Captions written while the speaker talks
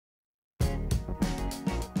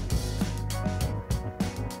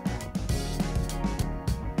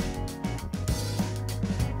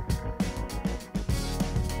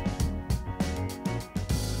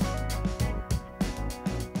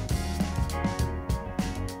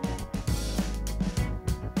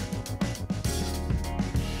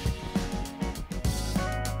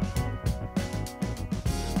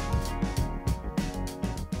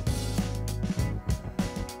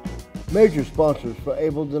Major sponsors for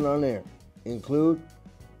Ableton On Air include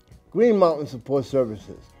Green Mountain Support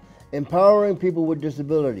Services, empowering people with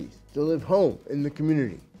disabilities to live home in the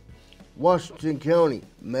community. Washington County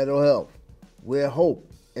Mental Health, where hope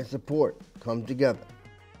and support come together.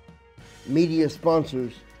 Media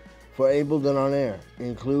sponsors for Ableton On Air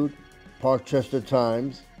include Parkchester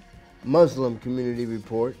Times, Muslim Community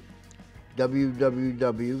Report,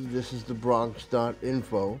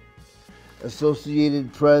 www.thisisthebronx.info,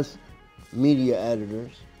 Associated Press Media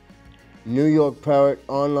Editors, New York Parrot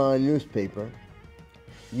Online Newspaper,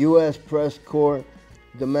 U.S. Press Corps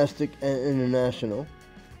Domestic and International,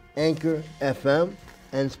 Anchor FM,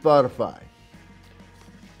 and Spotify.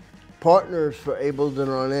 Partners for Ableton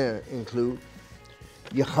On Air include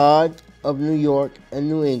Yachad of New York and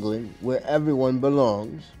New England, where everyone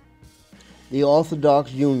belongs, the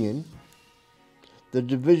Orthodox Union, the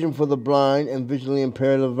Division for the Blind and Visually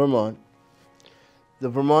Impaired of Vermont, the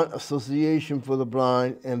Vermont Association for the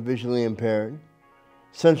Blind and Visually Impaired,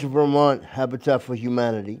 Central Vermont Habitat for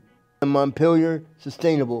Humanity, and Montpelier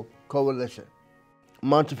Sustainable Coalition.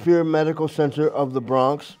 Montefiore Medical Center of the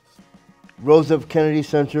Bronx, Rose F. Kennedy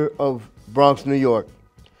Center of Bronx, New York,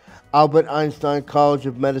 Albert Einstein College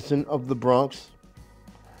of Medicine of the Bronx.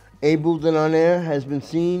 Ableton On Air has been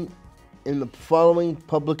seen in the following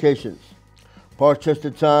publications: Parkchester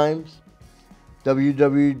Times,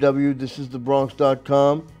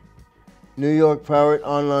 www.thisisthebronx.com, New York Parrot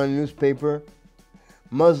Online Newspaper,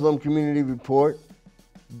 Muslim Community Report,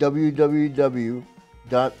 www.h.com,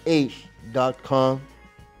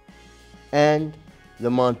 and the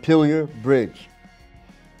Montpelier Bridge.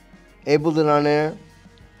 Ableton On Air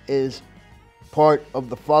is part of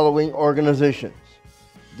the following organizations: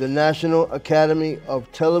 the National Academy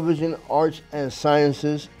of Television Arts and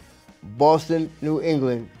Sciences, Boston, New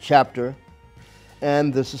England chapter,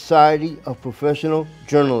 and the Society of Professional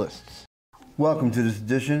Journalists. Welcome to this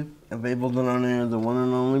edition of Ableton On Air, the one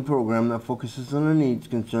and only program that focuses on the needs,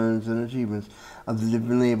 concerns, and achievements of the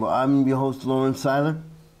different able. I'm your host, Lauren Seiler.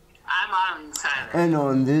 I'm Arlen Seiler. And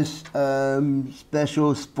on this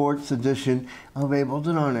special sports edition of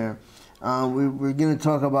Ableton On Air, we're going to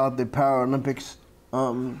talk about the Paralympics,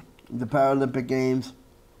 the Paralympic Games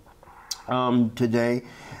today.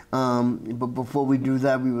 But before we do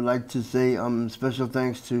that, we would like to say special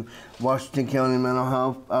thanks to Washington County Mental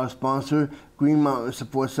Health, our sponsor, Green Mountain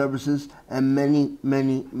Support Services, and many,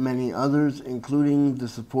 many, many others, including the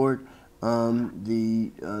support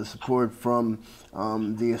support from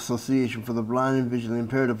the Association for the Blind and Visually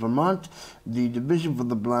Impaired of Vermont, the Division for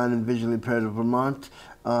the Blind and Visually Impaired of Vermont,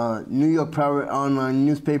 New York Parrot Online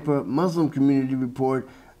Newspaper, Muslim Community Report,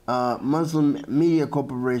 Muslim Media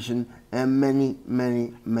Corporation, and many,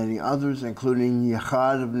 many, many others, including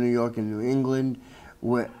Yachad of New York and New England,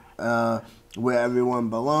 where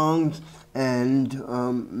everyone belongs, and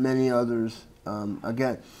many others.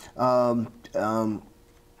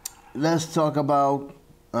 Let's talk about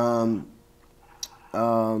the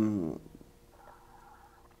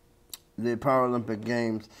Paralympic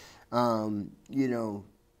Games.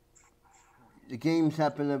 The games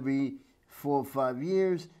happen every 4 or 5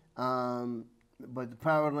 years, but the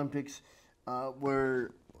Paralympics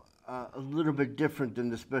were a little bit different than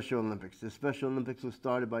the Special Olympics. The Special Olympics was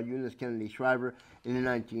started by Eunice Kennedy Shriver in the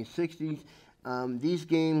 1960s. These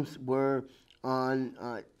games were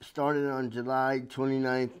started on July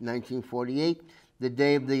 29, 1948, the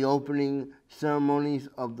day of the opening ceremonies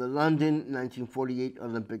of the London 1948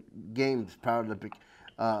 Olympic Games, Paralympic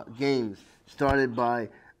Games, started by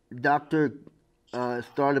Dr.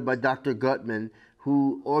 Gutman,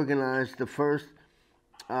 who organized the first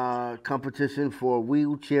competition for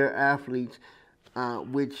wheelchair athletes,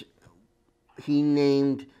 which he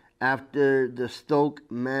named after the Stoke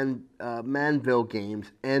Mandeville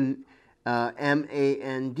Games,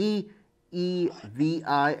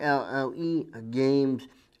 Mandeville Games,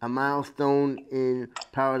 a milestone in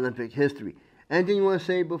Paralympic history. Anything you want to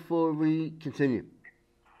say before we continue?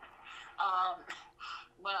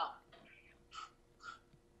 Well,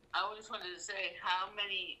 I just wanted to say how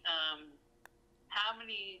many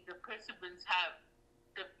the participants have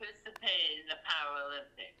participated in the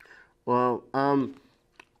Paralympics. Well,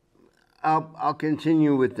 I'll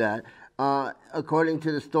continue with that. According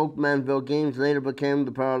to the Stoke Mandeville Games, later became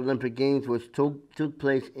the Paralympic Games, which took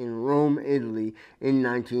place in Rome, Italy in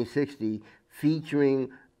 1960,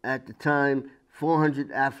 featuring, at the time,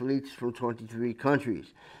 400 athletes from 23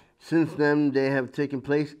 countries. Since then, they have taken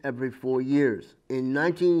place every 4 years. In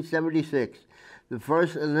 1976, the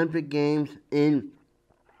first Olympic Games in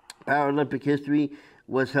Paralympic history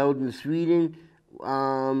was held in Sweden,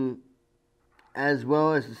 as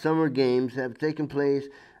well as the Summer Games have taken place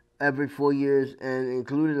every 4 years and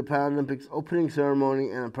included a Paralympics opening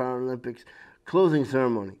ceremony and a Paralympics closing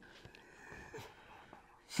ceremony.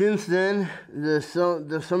 Since then, the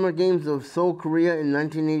Summer Games of Seoul, Korea in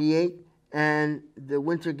 1988 and the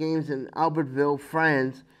Winter Games in Albertville,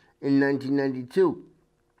 France in 1992.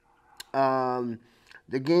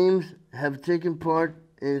 The Games have taken part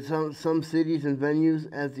in some cities and venues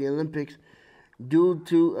as the Olympics due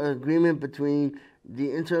to agreement between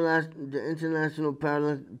the International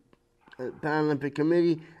Paralympic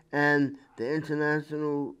Committee and the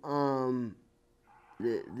International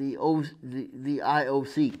the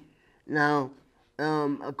IOC. Now,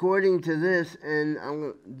 according to this, and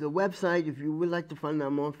the website, if you would like to find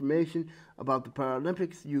out more information about the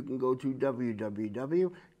Paralympics, you can go to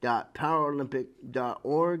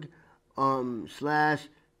www.paralympic.org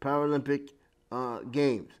 /Paralympic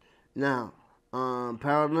Games. Now,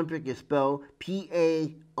 Paralympic is spelled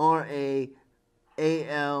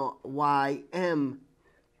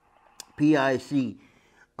PARALYMPIC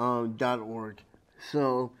 .org.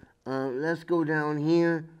 So let's go down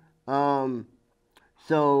here.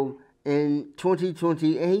 So in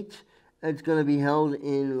 2028, it's going to be held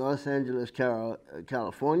in Los Angeles,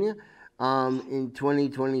 California. In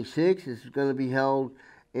 2026, it's going to be held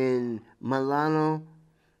in Milano,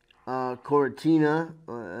 Cortina,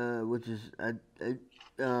 which is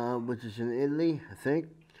in Italy, I think.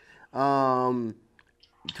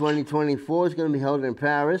 2024 is going to be held in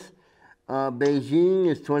Paris. Beijing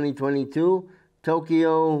is 2022.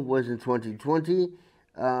 Tokyo was in 2020.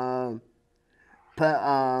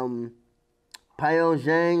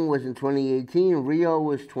 Pyongyang was in 2018. Rio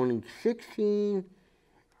was 2016.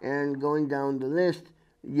 And going down the list,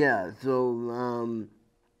 yeah. So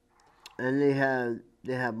and they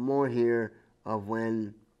have more here of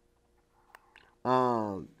when.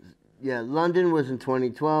 London was in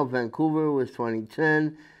 2012. Vancouver was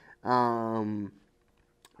 2010. So on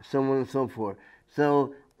and so forth.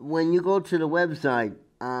 So when you go to the website,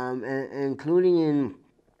 including in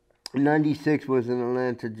 '96 was in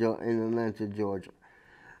Atlanta, Georgia.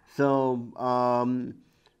 So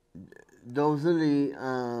those are the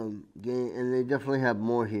game, and they definitely have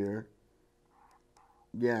more here.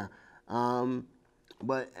 Yeah,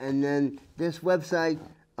 but and then this website,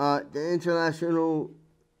 the International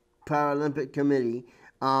Paralympic Committee.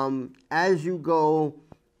 As you go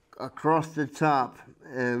across the top,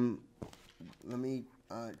 and let me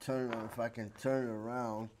turn it on, if I can turn it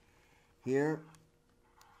around here.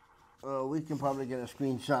 We can probably get a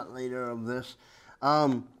screenshot later of this.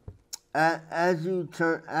 As you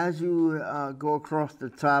go across the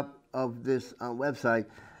top of this website,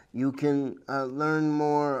 you can learn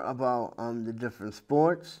more about the different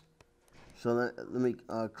sports. So let me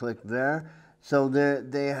click there. So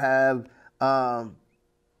they have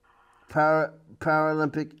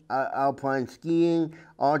Paralympic alpine skiing,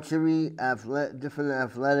 archery, different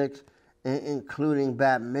athletics, including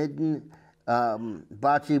badminton,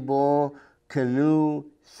 bocce ball, canoe,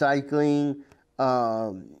 cycling,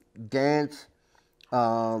 dance,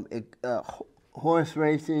 horse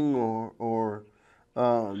racing, or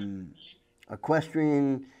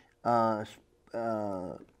equestrian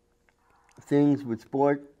things with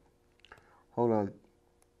sport. Hold on.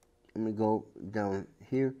 Let me go down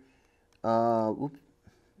here. Oops.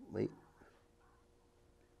 Wait.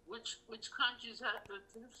 Which countries have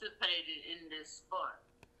participated in this sport?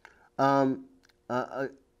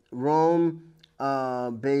 Rome,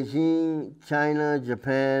 Beijing, China,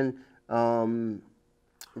 Japan,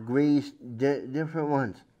 Greece, different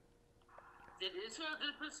ones. Did Israel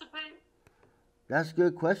participate? That's a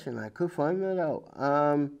good question. I could find that out.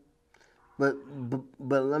 But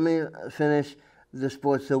let me finish the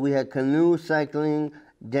sports. So we had canoe, cycling,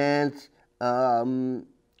 dance,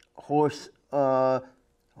 horse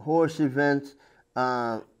events,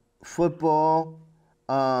 football,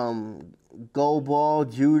 goalball,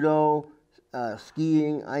 judo,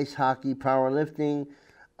 skiing, ice hockey, powerlifting,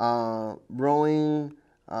 rowing,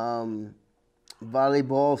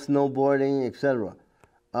 volleyball, snowboarding, etc.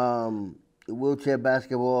 Wheelchair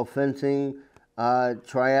basketball, fencing,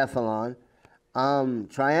 triathlon.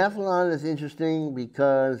 Triathlon is interesting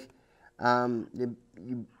because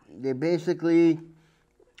they basically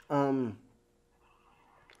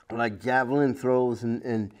like javelin throws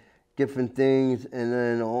and different things, and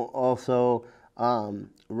then also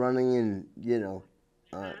running and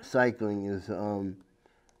cycling is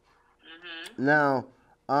now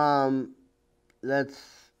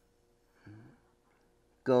let's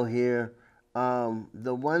go here.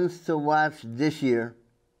 The ones to watch this year,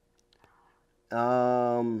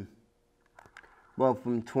 well,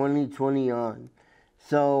 from 2020 on.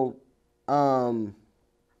 So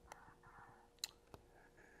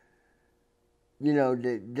you know,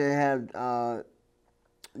 they have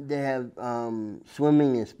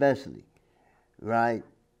swimming especially, right?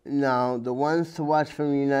 Now, the ones to watch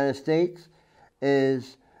from the United States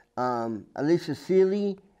is Alicia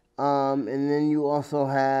Seeley, and then you also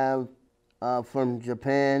have from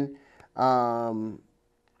Japan.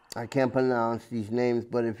 I can't pronounce these names,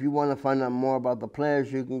 but if you want to find out more about the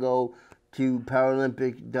players, you can go to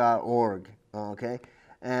Paralympic.org. Okay,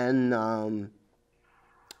 and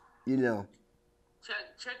you know.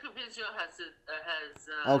 Check if Israel has.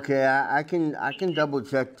 Okay, I can double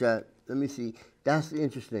check that. Let me see. That's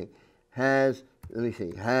interesting. Let me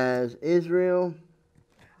see. Has Israel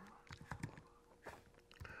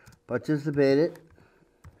participated?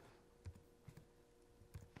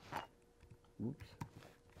 Oops.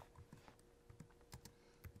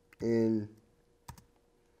 In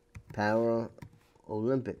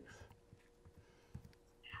Paralympics.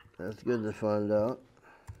 That's good to find out.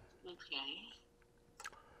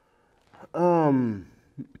 Okay.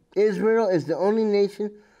 Israel is the only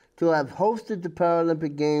nation to have hosted the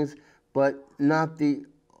Paralympic Games, but not the.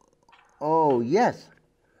 Oh yes.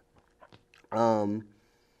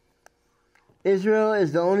 Israel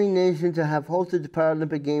is the only nation to have hosted the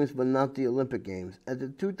Paralympic Games, but not the Olympic Games. At the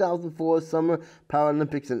 2004 Summer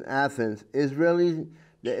Paralympics in Athens, Israelis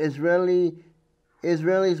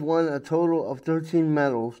won a total of 13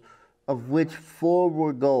 medals, of which 4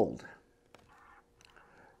 were gold.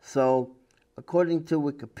 So, according to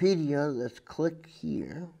Wikipedia, let's click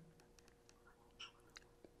here.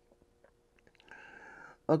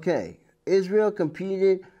 Okay, Israel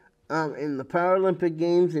competed in the Paralympic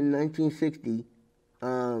Games in 1960.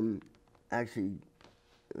 Actually,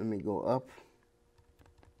 let me go up.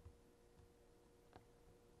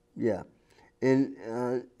 Yeah. In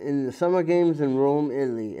the Summer Games in Rome,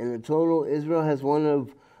 Italy. In total, Israel has one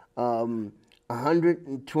of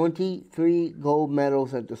 123 gold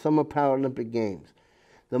medals at the Summer Paralympic Games.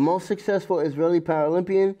 The most successful Israeli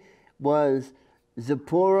Paralympian was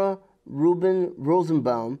Zipporah Reuben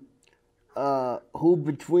Rosenbaum, who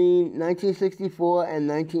between 1964 and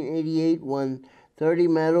 1988 won 30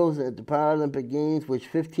 medals at the Paralympic Games, which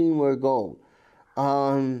 15 were gold.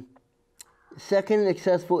 Second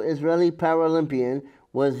successful Israeli Paralympian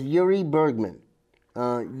was Yuri Bergman,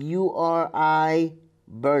 U-R-I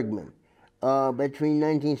Bergman, between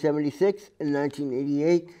 1976 and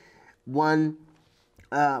 1988, won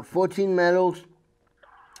 14 medals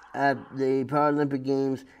at the Paralympic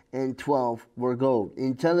Games, and 12 were gold.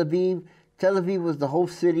 In Tel Aviv was the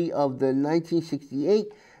host city of the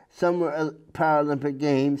 1968 Summer Paralympic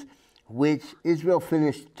Games, which Israel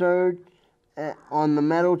finished third on the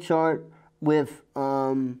medal chart with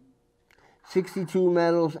 62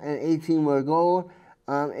 medals and 18 were gold.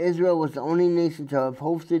 Israel was the only nation to have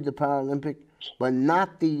hosted the Paralympic, but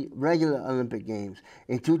not the regular Olympic Games.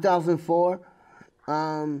 In 2004,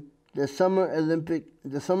 the Summer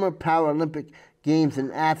Paralympic Games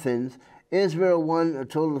in Athens, Israel won a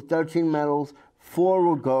total of 13 medals. 4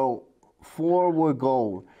 were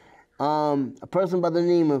gold. A person by the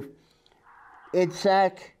name of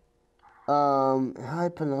Itzhak, how do I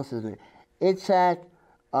pronounce his name? Itzhak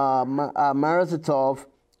Marazatov.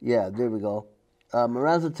 Yeah, there we go.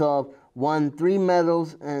 Marazatov won 3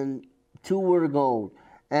 medals and 2 were gold.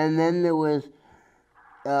 And then there was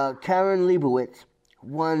Karen Leibowitz,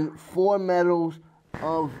 won 4 medals,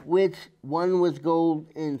 of which 1 was gold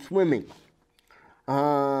in swimming.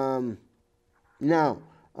 Now,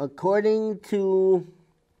 according to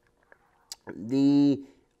the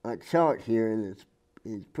chart here, and it's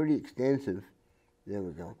pretty extensive. There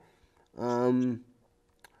we go.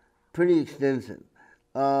 Pretty extensive.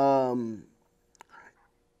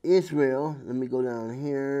 Israel, let me go down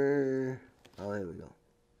here. Oh, here we go.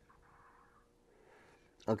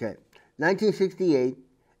 Okay. 1968,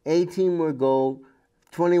 18 were gold,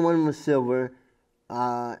 21 was silver,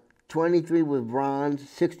 23 was bronze,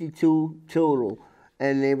 62 total,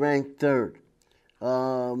 and they ranked third.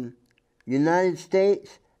 United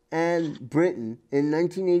States and Britain in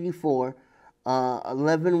 1984,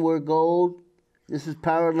 11 were gold. This is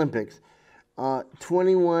Paralympics.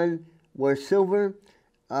 21 were silver,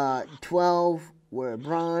 12 were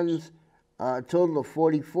bronze, a total of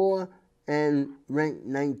 44, and ranked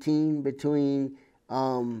 19 between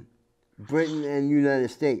Britain and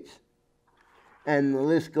United States. And the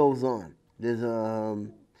list goes on. There's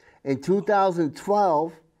in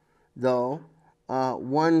 2012, though,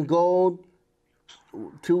 1 gold,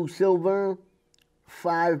 2 silver,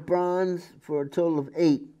 5 bronze, for a total of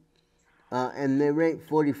 8. And they ranked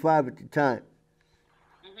 45 at the time.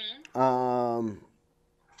 Mm-hmm.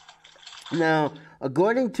 Now,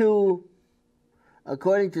 according to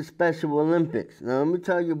according to Special Olympics. Now, let me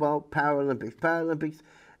tell you about Paralympics. Paralympics,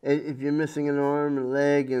 if you're missing an arm, a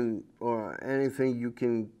leg, and or anything, you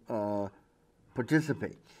can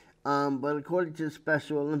participate. But according to the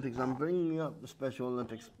Special Olympics, I'm bringing up the Special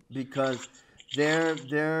Olympics because their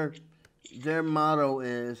their their motto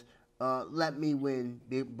is "Let me win,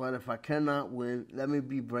 but if I cannot win, let me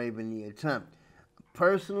be brave in the attempt."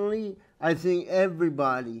 Personally, I think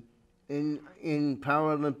everybody in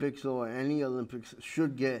Paralympics or any Olympics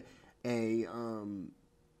should get a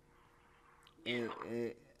a,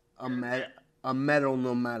 a, a, med- a medal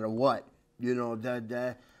no matter what. You know that,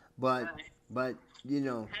 but Right. but you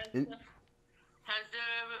know, Has, in, has there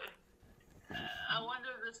ever, I wonder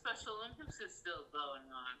if the Special Olympics is still going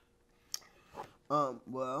on.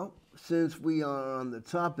 well, since we are on the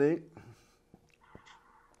topic,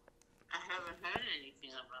 I haven't heard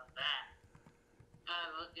anything about that. I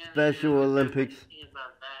Special haven't heard Olympics. anything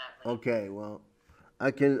about that. Okay, well,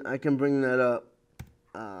 I can bring that up.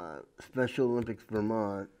 Special Olympics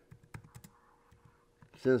Vermont,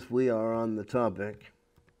 since we are on the topic.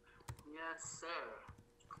 Yes, sir.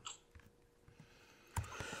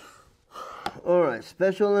 All right,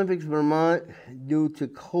 Special Olympics Vermont due to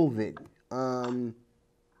COVID.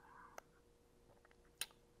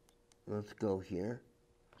 Let's go here.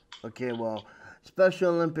 Okay, well,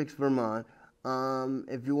 Special Olympics Vermont.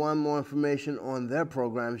 If you want more information on their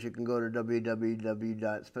programs, you can go to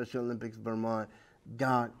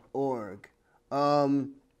www.specialolympicsvermont.org.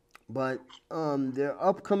 But their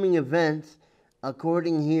upcoming events,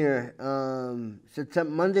 according here,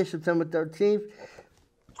 Monday, September 13th,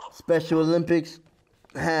 Special Olympics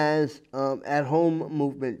has at-home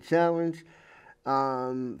movement challenge.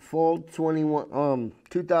 Fall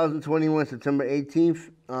 2021, September 18th.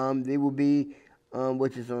 They will be,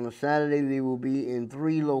 which is on a Saturday. They will be in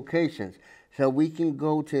 3 locations, so we can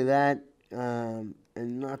go to that. And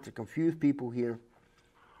not to confuse people here.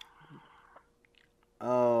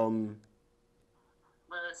 Well,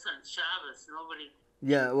 it's on Shabbos. Nobody.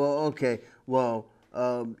 Yeah. Well. Okay. Well.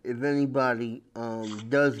 If anybody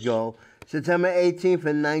does go, September 18th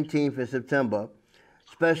and 19th in September,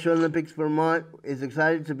 Special Olympics Vermont is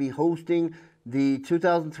excited to be hosting the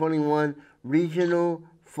 2021 Regional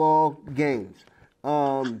Fall Games.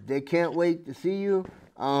 They can't wait to see you.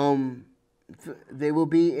 They will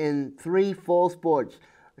be in 3 fall sports: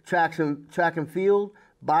 track and field,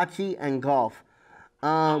 bocce, and golf.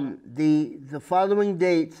 The following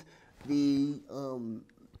dates, the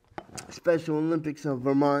Special Olympics of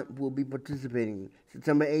Vermont will be participating.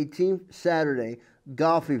 September 18th, Saturday,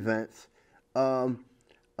 golf events. Um,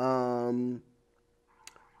 um,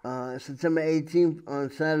 September 18th on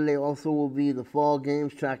Saturday also will be the fall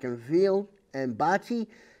games, track and field, and bocce.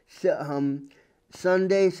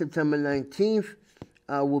 Sunday, September 19th,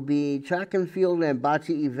 will be track and field and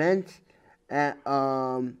bocce events. At,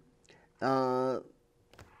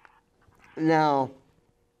 now,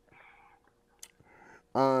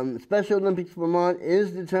 Special Olympics Vermont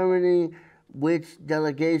is determining which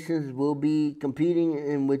delegations will be competing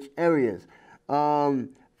in which areas. For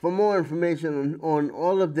more information on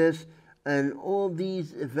all of this and all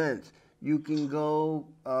these events, you can go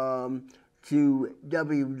to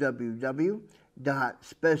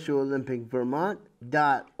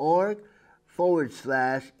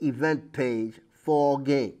www.specialolympicvermont.org/event page Fall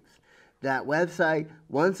Games. That website,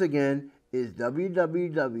 once again, is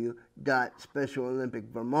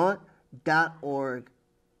www.specialolympicvermont.org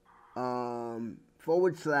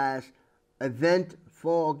 /event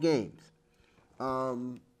Fall Games.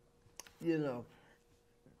 You know,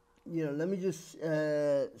 let me just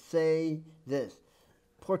say this: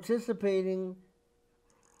 participating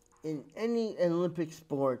in any Olympic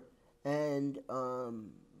sport and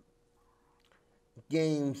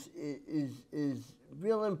games is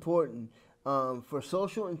real important for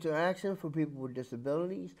social interaction for people with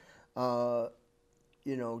disabilities. To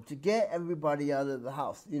get everybody out of the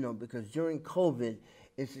house. Because during COVID,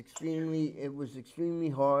 it was extremely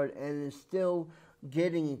hard, and it's still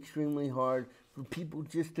getting extremely hard for people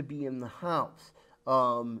just to be in the house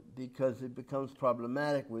because it becomes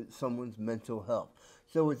problematic with someone's mental health.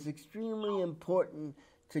 So it's extremely important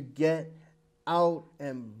to get out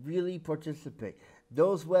and really participate.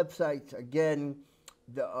 Those websites, again,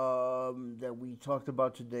 that we talked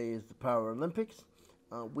about today is the Paralympics,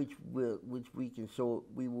 which we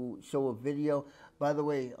will show a video. By the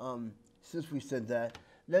way, since we said that,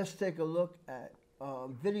 let's take a look at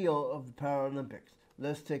video of the Paralympics.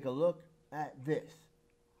 Let's take a look at this.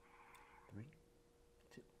 3,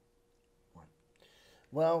 2, 1.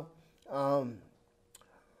 Well,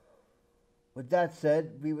 with that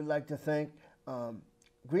said, we would like to thank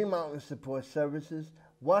Green Mountain Support Services,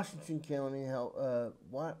 Washington County Health,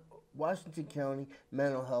 Washington County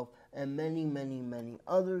Mental Health, and many, many, many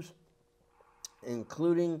others,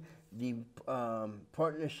 including the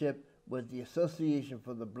partnership with the Association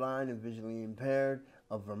for the Blind and Visually Impaired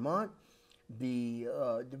of Vermont, the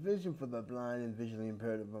Division for the Blind and Visually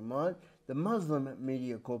Impaired of Vermont, the Muslim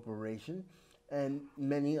Media Corporation, and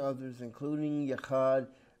many others, including Yachad,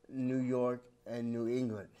 New York, and New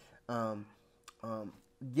England.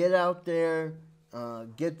 Get out there,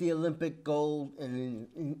 get the Olympic gold, and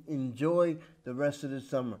enjoy the rest of the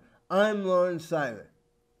summer. I'm Lawrence Siler.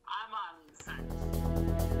 I'm on Simon.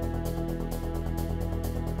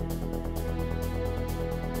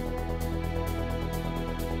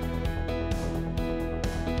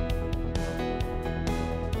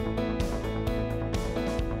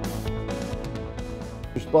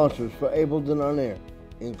 Sponsors for Ableton On Air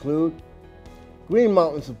include Green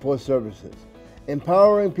Mountain Support Services,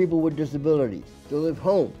 empowering people with disabilities to live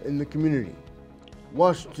home in the community.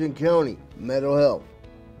 Washington County Mental Health,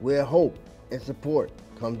 where hope and support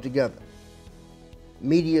come together.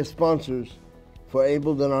 Media sponsors for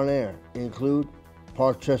Ableton On Air include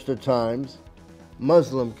Parkchester Times,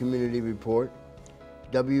 Muslim Community Report,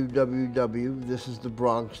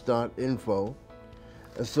 www.thisisthebronx.info,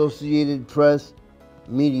 Associated Press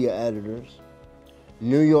Media Editors,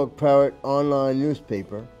 New York Parrot Online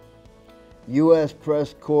Newspaper, U.S.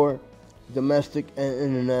 Press Corps Domestic and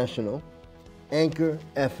International, Anchor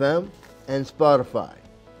FM, and Spotify.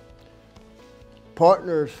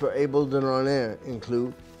 Partners for Ableton On Air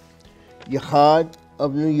include Yachad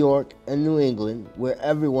of New York and New England, where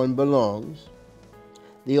everyone belongs,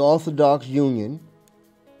 the Orthodox Union,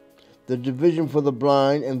 the Division for the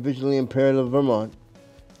Blind and Visually Impaired of Vermont,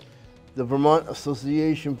 the Vermont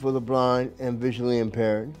Association for the Blind and Visually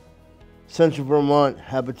Impaired, Central Vermont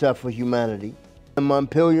Habitat for Humanity, and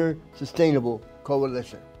Montpelier Sustainable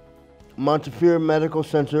Coalition. Montefiore Medical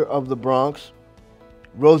Center of the Bronx,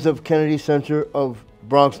 Rose F. Kennedy Center of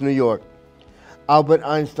Bronx, New York, Albert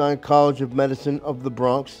Einstein College of Medicine of the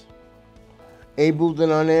Bronx.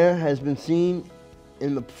 Ableton On Air has been seen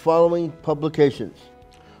in the following publications: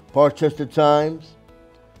 Parkchester Times,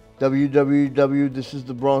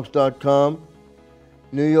 www.thisisthebronx.com,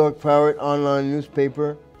 New York Parrot Online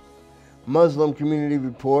Newspaper, Muslim Community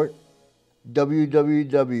Report,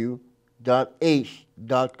 www.h.com,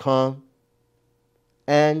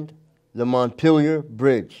 and the Montpelier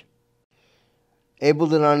Bridge.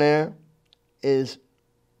 Ableton On Air is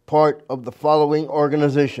part of the following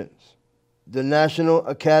organizations: the National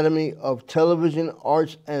Academy of Television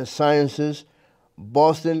Arts and Sciences,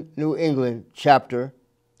 Boston, New England chapter,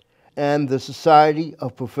 and the Society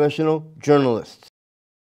of Professional Journalists.